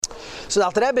So the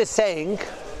Alter Rebbe is saying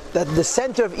that in the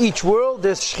center of each world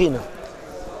there's Shechina.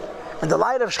 And the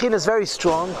light of Shechina is very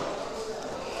strong.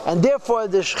 And therefore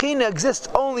the Shechina exists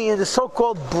only in the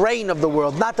so-called brain of the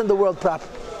world, not in the world proper.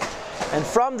 And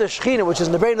from the Shechina, which is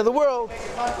in the brain of the world,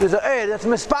 there's an air that's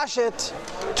mispashet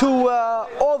to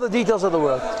all the details of the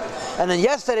world. And in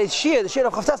yesterday's Shir, the Shir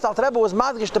of Chavtes, the Alter Rebbe was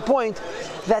madgish the point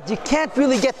that you can't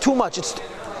really get too much.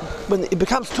 When it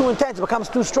becomes too intense, it becomes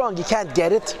too strong, you can't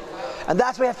get it. And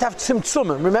that's why you have to have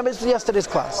tzimtzumim. Remember, this was yesterday's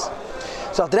class.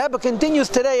 So the Rebbe continues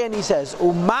today and he says,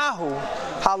 Umahu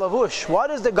halavush, what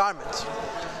is the garment?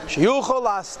 Sheyuchol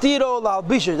la'astiro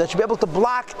la'albisha, that should be able to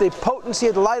block the potency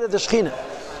of the light of the Shechina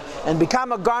and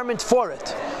become a garment for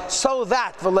it, so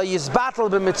that that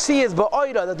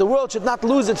the world should not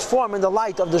lose its form in the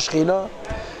light of the Shechina.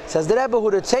 Says the Rebbe,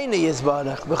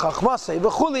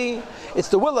 it's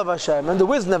the will of Hashem and the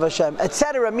wisdom of Hashem,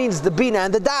 etc. means the Bina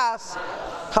and the Das,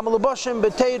 which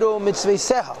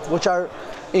are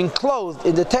enclosed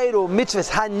in the Teiru mitzvahs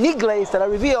hanigles that are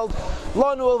revealed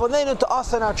to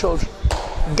us and our children.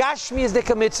 Gashmi is the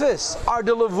mitzvahs are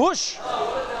the levush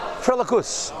for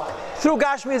lakus. Through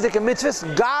Gashmi is the mitzvahs,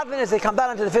 godliness, they come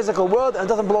down into the physical world and it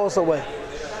doesn't blow us away.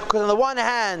 Because on the one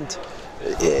hand,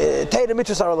 Teira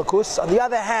mitzvahs are lakus. On the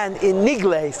other hand, in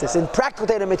nigles, in practical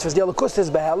Teira mitzvahs, the lakus is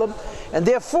behelim, and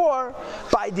therefore,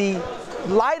 by the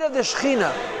light of the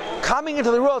Shechina coming into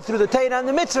the world through the Teira and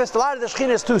the mitzvahs, the light of the Shechina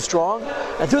is too strong,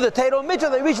 and through the Teira mitzvah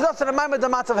they reach us to the Maimad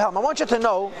Damat of Helm. I want you to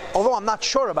know, although I'm not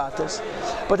sure about this,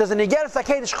 but there's an Igeres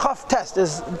HaKedesh Chaf test,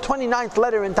 there's the 29th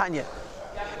letter in Tanya.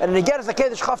 And in Igeres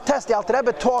HaKedesh Chaf test, the Alter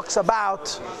Rebbe talks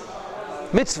about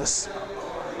mitzvahs,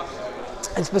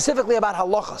 and specifically about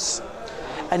halachas.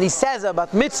 And he says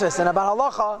about mitzvahs and about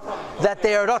halacha that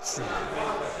they are rotzen.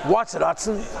 What's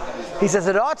rotzen? He says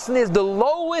that rotzen is the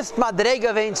lowest madrega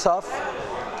of Ein Sof,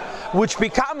 which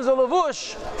becomes a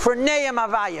lavush for Ne'em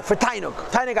Havaya, for Tainug.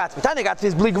 Tainug Atzmi. Tainug Atzmi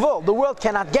is bligvul. The world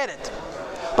cannot get it.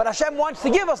 But Hashem wants to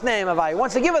give us Ne'em Havaya,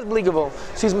 wants to give us bligvul.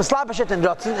 So he's mislabashet and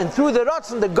rotzen, and through the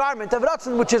rotzen, the garment of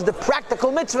rotzen, which is the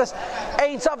practical mitzvahs,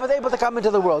 Ein Sof is able to come into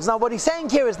the world. Now what he's saying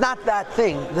here is not that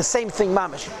thing, the same thing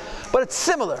mamish, but it's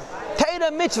similar.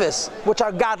 Teira mitzvahs, which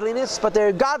are godliness, but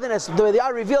they're godliness the way they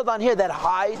are revealed on here that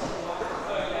hide.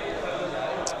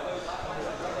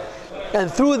 And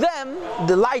through them,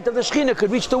 the light of the Shechina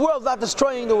could reach the world without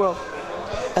destroying the world.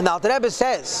 And the Alter Rebbe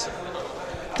says,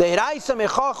 Teira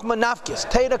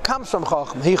comes from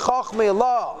Chachma. He Chachma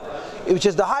Allah, which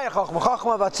is the higher Chachma,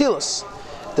 Chachma of Atzilus.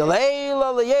 The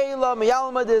Leila, Leyela,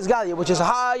 Miyalma Dizgalia, which is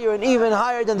higher and even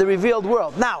higher than the revealed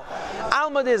world. Now,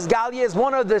 Alma Dizgalia is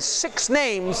one of the 6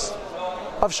 names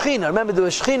of Shechina. Remember, there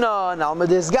was Shechina, and Alma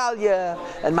Dizgalia,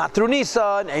 and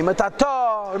Matrunisa, and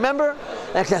Eimatata, remember?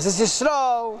 And Knesset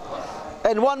Yisrael,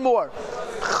 and one more.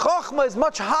 Chochma is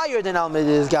much higher than Alma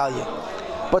Dizgalia.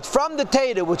 But from the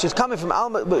Teira, which is coming from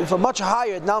much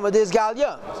higher than Alma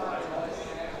Dizgalia,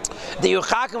 the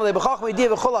Yuchakim leBechachma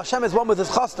Yidiyah V'chol Hashem is one with his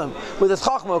chastam, with his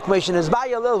chachma. Commission is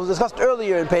Bayalil, was discussed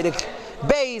earlier in Perek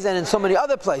Beis and in so many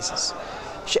other places,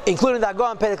 including the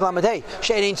Agah and Perek Lamed.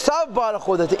 She'ein Tzav Baruch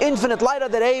Hu, that the infinite light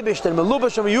of the Eibush, and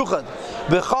Melubash and Meyuchad,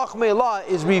 B'chachma Allah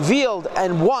is revealed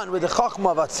and one with the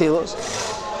chachma of Atzilus.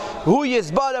 Who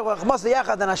Yizbarach V'chmas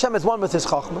Yachad, and Hashem is one with his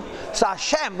chachma. So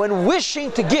Hashem, when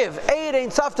wishing to give Eir Ein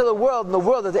Tzav to the world, and the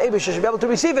world that the Eibush should be able to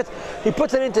receive it, he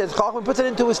puts it into his chachma, puts it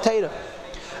into his Teira.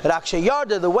 Rakshe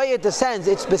Yarda, the way it descends,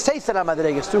 it's b'seisera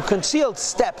madregas, through concealed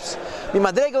steps.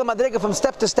 Madrega from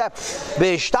step to step.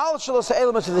 Be'ishtal shalos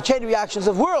elements of the chain reactions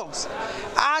of worlds.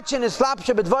 Achin is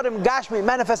slapshe b'dvarim gashmi,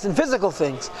 manifest in physical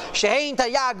things. Shehein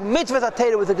tayag mitzvah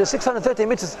Teira, with the 613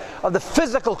 mitzvahs of the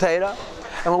physical Teira.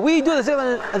 And when we do the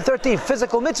 613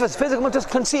 physical mitzvahs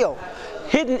conceal.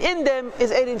 Hidden in them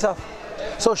is Ein Sof.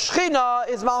 So Shechina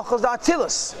is Malchus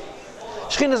Da'atzilus.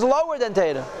 Shechina is lower than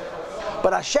Teira.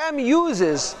 But Hashem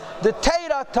uses the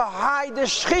Teira to hide the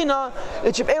Shechina,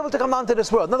 it should be able to come down to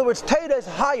this world. In other words, Teira is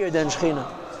higher than Shechina.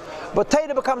 But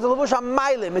Teira becomes a Levush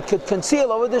HaMailim, it could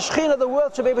conceal over the Shechina, the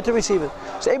world should be able to receive it.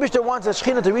 So Eibishter wants the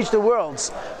Shechina to reach the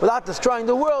worlds. Without destroying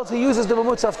the worlds, he uses the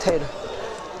Mamutz of Teira.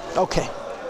 Okay.